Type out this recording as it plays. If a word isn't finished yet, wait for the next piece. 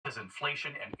as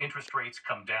inflation and interest rates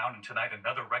come down, and tonight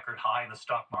another record high in the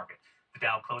stock market. The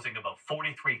Dow closing above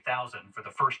 43,000 for the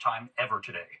first time ever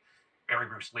today. Mary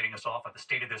Bruce leading us off at the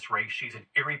state of this race. She's in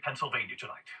Erie, Pennsylvania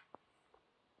tonight.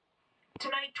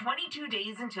 Tonight, 22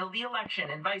 days until the election,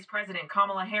 and Vice President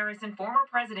Kamala Harris and former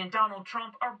President Donald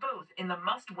Trump are both in the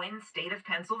must-win state of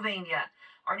Pennsylvania.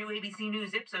 Our new ABC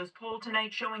News Ipsos poll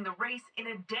tonight showing the race in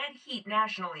a dead heat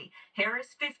nationally.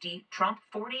 Harris 50, Trump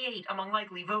 48 among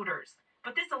likely voters.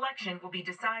 But this election will be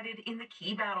decided in the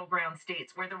key battleground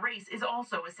states where the race is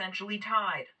also essentially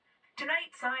tied.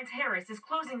 Tonight, signs Harris is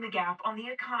closing the gap on the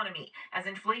economy as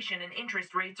inflation and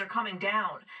interest rates are coming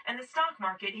down, and the stock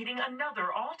market hitting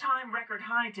another all-time record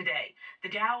high today. The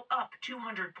Dow up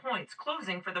 200 points,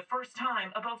 closing for the first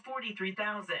time above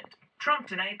 43,000. Trump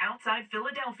tonight outside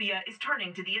Philadelphia is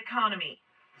turning to the economy.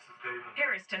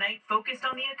 Harris tonight focused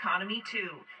on the economy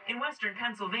too, in western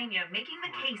Pennsylvania, making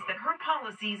the case that her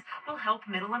policies will help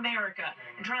middle America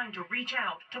and trying to reach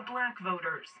out to black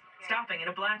voters. Stopping at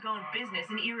a black-owned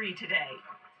business in Erie today.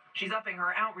 She's upping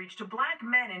her outreach to black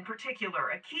men in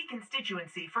particular, a key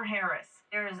constituency for Harris.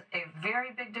 There is a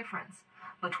very big difference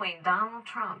between Donald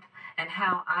Trump and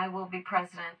how I will be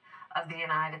president of the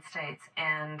United States.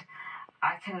 And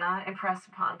I cannot impress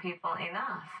upon people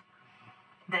enough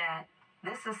that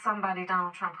this is somebody,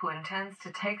 Donald Trump, who intends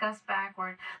to take us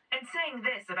backward. And saying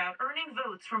this about earning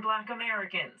votes from black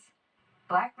Americans.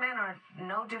 Black men are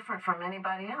no different from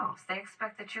anybody else. They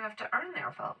expect that you have to earn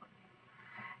their vote.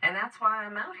 And that's why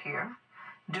I'm out here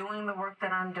doing the work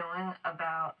that I'm doing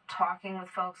about talking with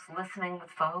folks, listening with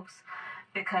folks,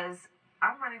 because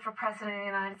I'm running for president of the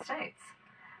United States.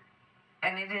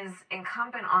 And it is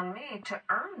incumbent on me to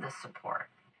earn this support.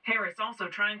 Harris also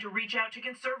trying to reach out to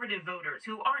conservative voters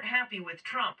who aren't happy with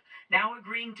Trump, now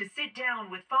agreeing to sit down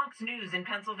with Fox News in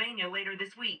Pennsylvania later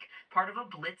this week, part of a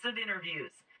blitz of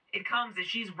interviews. It comes as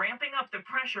she's ramping up the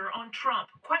pressure on Trump,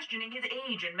 questioning his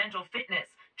age and mental fitness,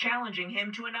 challenging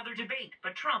him to another debate,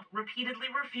 but Trump repeatedly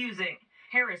refusing.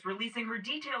 Harris releasing her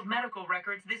detailed medical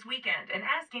records this weekend and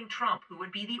asking Trump, who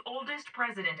would be the oldest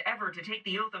president ever to take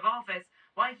the oath of office,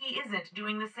 why he isn't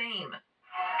doing the same.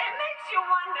 It makes you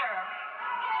wonder,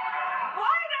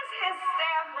 why does his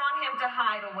staff want him to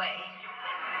hide away?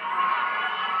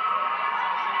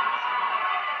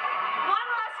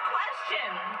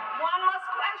 One must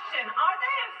question, are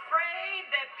they afraid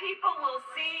that people will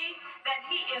see that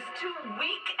he is too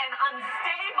weak and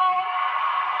unstable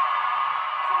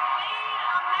to lead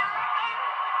America?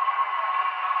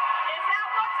 Is that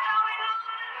what's going on?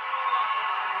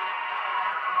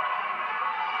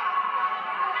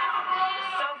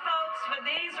 So folks, for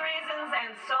these reasons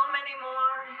and so many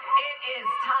more, it is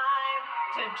time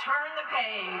to turn the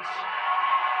page.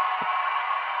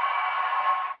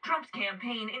 Trump's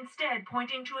campaign instead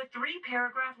pointing to a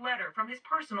 3-paragraph letter from his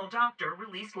personal doctor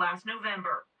released last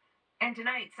November. And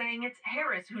tonight saying it's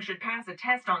Harris who should pass a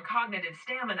test on cognitive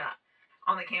stamina.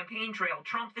 On the campaign trail,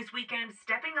 Trump this weekend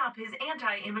stepping up his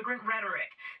anti-immigrant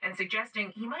rhetoric and suggesting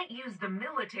he might use the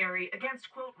military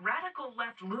against, quote, radical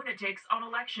left lunatics on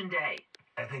Election Day.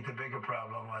 I think the bigger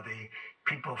problem are the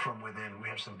people from within. We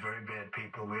have some very bad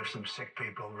people. We have some sick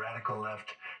people, radical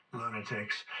left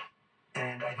lunatics.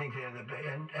 And I think they're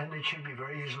and it should be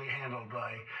very easily handled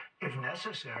by, if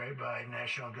necessary, by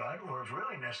National Guard, or if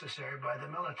really necessary, by the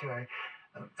military,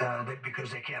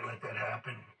 because they can't let that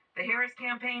happen. The Harris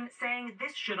campaign saying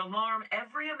this should alarm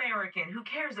every American who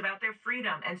cares about their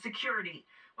freedom and security.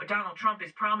 What Donald Trump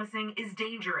is promising is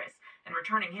dangerous, and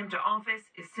returning him to office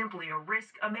is simply a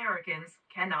risk Americans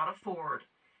cannot afford.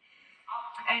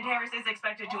 And Harris is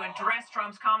expected to address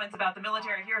Trump's comments about the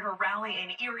military here at her rally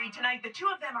in Erie tonight. The two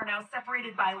of them are now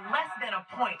separated by less than a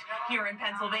point here in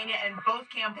Pennsylvania, and both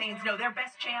campaigns know their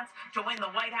best chance to win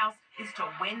the White House is to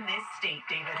win this state,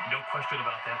 David. No question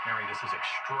about that, Mary. This is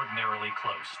extraordinarily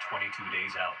close, 22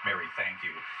 days out. Mary, thank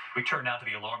you. We turn now to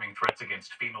the alarming threats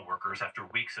against FEMA workers after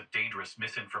weeks of dangerous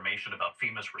misinformation about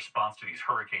FEMA's response to these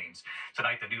hurricanes.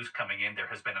 Tonight, the news coming in, there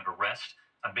has been an arrest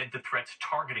amid the threats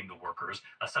targeting the workers,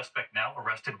 a suspect now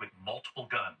arrested with multiple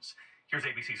guns. Here's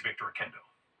ABC's Victor Akendo.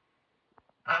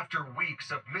 After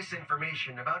weeks of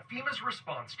misinformation about FEMA's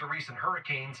response to recent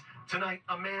hurricanes, tonight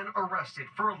a man arrested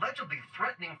for allegedly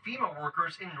threatening FEMA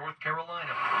workers in North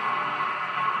Carolina.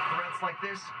 Threats like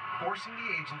this forcing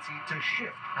the agency to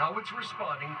shift how it's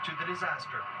responding to the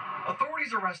disaster.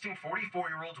 Authorities arresting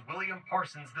 44-year-old William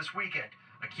Parsons this weekend,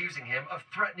 accusing him of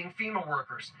threatening FEMA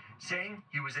workers, saying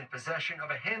he was in possession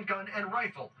of a handgun and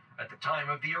rifle at the time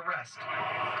of the arrest.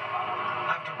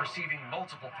 After receiving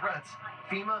multiple threats,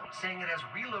 FEMA saying it has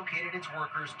relocated its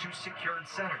workers to secured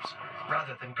centers,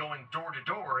 rather than going door to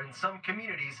door in some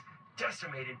communities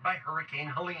decimated by Hurricane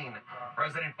Helene.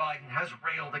 President Biden has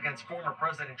railed against former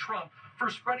President Trump for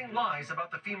spreading lies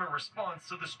about the FEMA response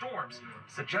to the storms,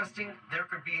 suggesting there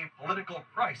could be a political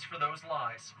price for those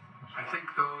lies. I think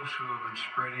those who have been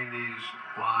spreading these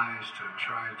lies to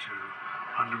try to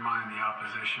undermine the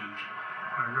opposition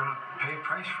are going to pay a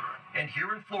price for it. And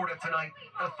here in Florida tonight,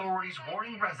 authorities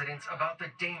warning residents about the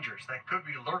dangers that could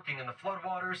be lurking in the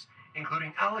floodwaters,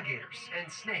 including alligators and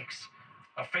snakes.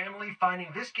 A family finding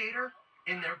this gator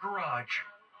in their garage.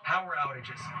 Power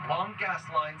outages, long gas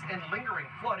lines, and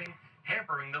lingering flooding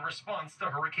hampering the response to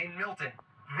Hurricane Milton.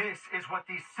 This is what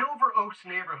the Silver Oaks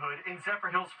neighborhood in Zephyr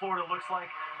Hills, Florida looks like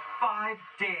 5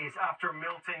 days after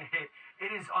Milton hit.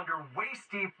 It is under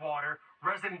waist-deep water.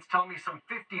 Residents tell me some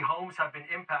 50 homes have been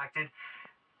impacted.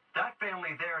 That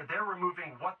family there, they're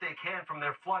removing what they can from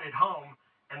their flooded home,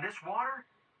 and this water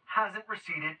hasn't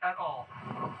receded at all.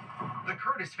 The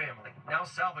Curtis family now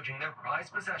salvaging their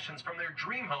prized possessions from their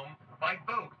dream home by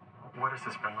boat. What has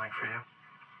this been like for you?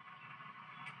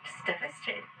 Just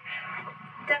devastating.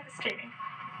 Devastating.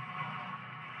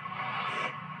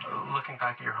 Looking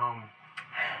back at your home.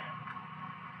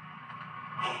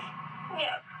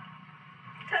 Yeah.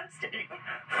 Devastating.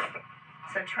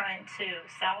 So trying to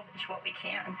salvage what we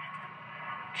can.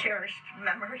 Cherished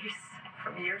memories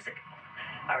from years ago.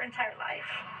 Our entire life.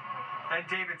 And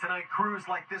David, tonight crews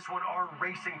like this one are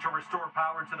racing to restore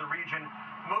power to the region.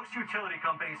 Most utility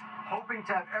companies hoping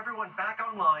to have everyone back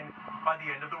online by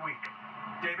the end of the week.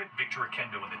 David? Victor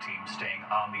Akendo and the team staying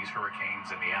on these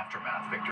hurricanes in the aftermath. Victor.